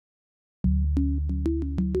The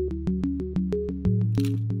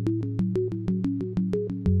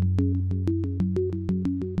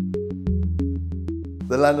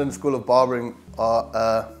London School of Barbering are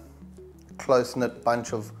a close-knit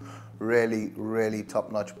bunch of really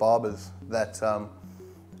top-notch barbers that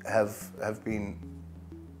have been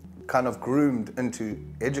kind of groomed into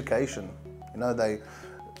education. You know,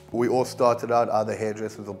 we all started out either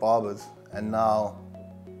hairdressers or barbers, and now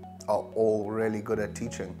are all really good at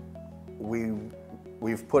teaching.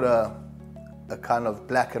 We've put a kind of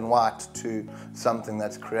black and white to something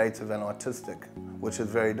that's creative and artistic, which is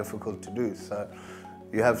very difficult to do. So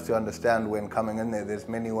you have to understand when coming in there's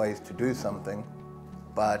many ways to do something,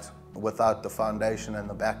 but without the foundation and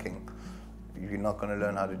the backing, you're not going to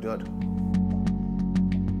learn how to do it.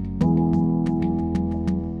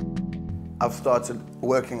 I've started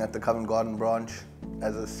working at the Covent Garden branch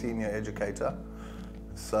as a senior educator.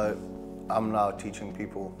 So I'm now teaching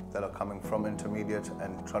people that are coming from intermediate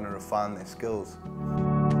and trying to refine their skills.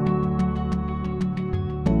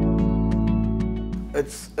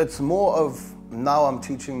 It's more of, now I'm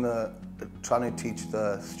trying to teach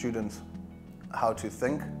the students how to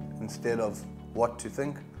think instead of what to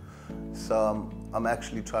think. So I'm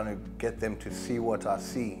actually trying to get them to see what I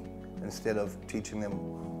see instead of teaching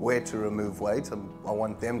them where to remove weight. I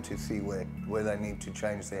want them to see where they need to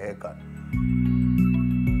change their haircut.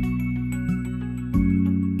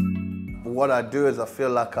 What I do is I feel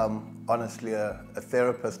like I'm honestly a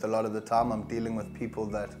therapist a lot of the time. I'm dealing with people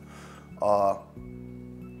that are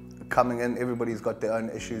coming in, everybody's got their own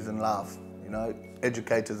issues in life, you know,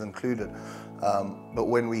 educators included. But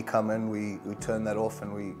when we come in, we turn that off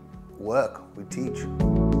and we work, we teach.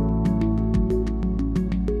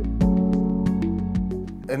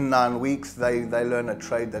 In 9 weeks, they learn a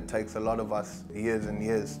trade that takes a lot of us years and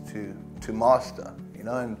years to master, you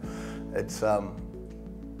know, and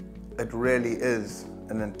it really is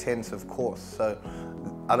an intensive course. So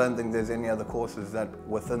I don't think there's any other courses that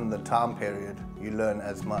within the time period you learn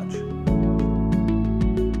as much.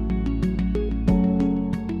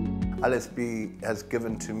 LSB has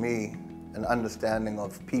given to me an understanding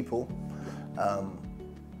of people.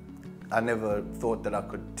 I never thought that I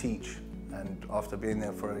could teach, and after being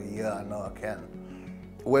there for a year, I know I can.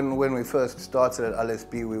 When we first started at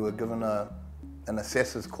LSB, we were given an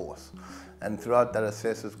assessor's course, and throughout that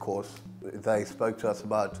assessor's course, they spoke to us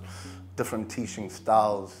about different teaching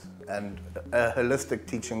styles, and a holistic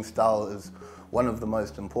teaching style is one of the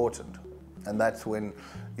most important. And that's when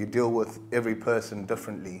you deal with every person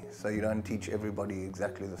differently, so you don't teach everybody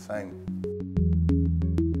exactly the same.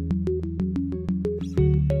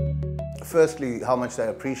 Firstly, how much they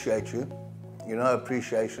appreciate you. You know,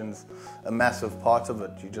 appreciation's a massive part of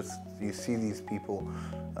it. You see these people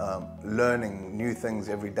learning new things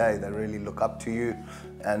every day. They really look up to you,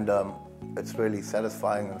 and it's really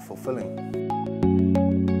satisfying and fulfilling.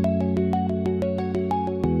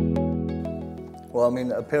 Well, I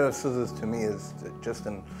mean, a pair of scissors to me is just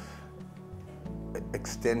an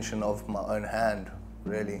extension of my own hand,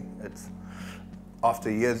 really. It's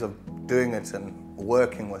after years of doing it and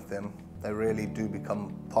working with them, they really do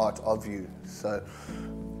become part of you. So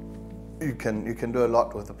you can do a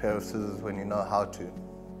lot with a pair of scissors when you know how to.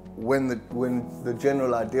 When the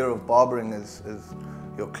general idea of barbering is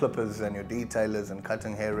your clippers and your detailers and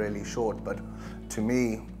cutting hair really short, but to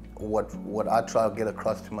me, what I try to get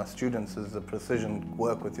across to my students is the precision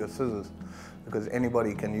work with your scissors, because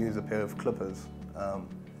anybody can use a pair of clippers,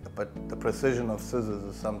 but the precision of scissors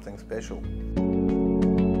is something special.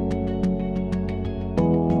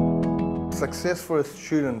 Success for a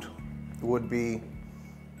student would be,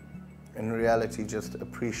 in reality, just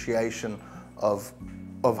appreciation of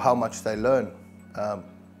how much they learn.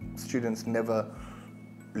 Students never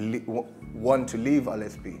want to leave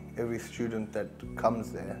LSB. Every student that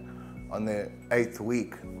comes there on their 8th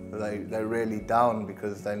week, they're really down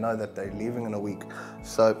because they know that they're leaving in a week.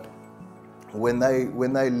 So when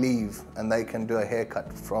they leave and they can do a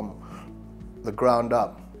haircut from the ground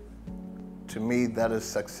up, to me that is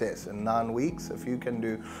success. In 9 weeks, if you can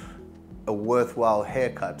do a worthwhile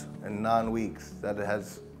haircut in 9 weeks that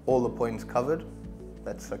has all the points covered,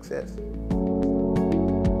 that's success.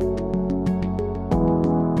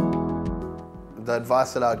 The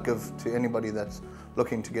advice that I'd give to anybody that's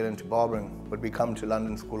looking to get into barbering would be come to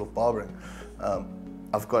London School of Barbering.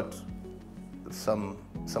 I've got some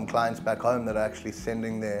clients back home that are actually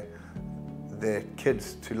sending their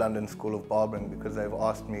kids to London School of Barbering because they've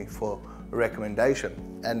asked me for a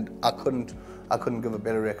recommendation, and I couldn't give a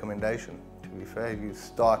better recommendation. To be fair, you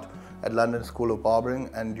start at London School of Barbering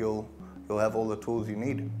and you'll have all the tools you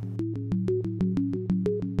need.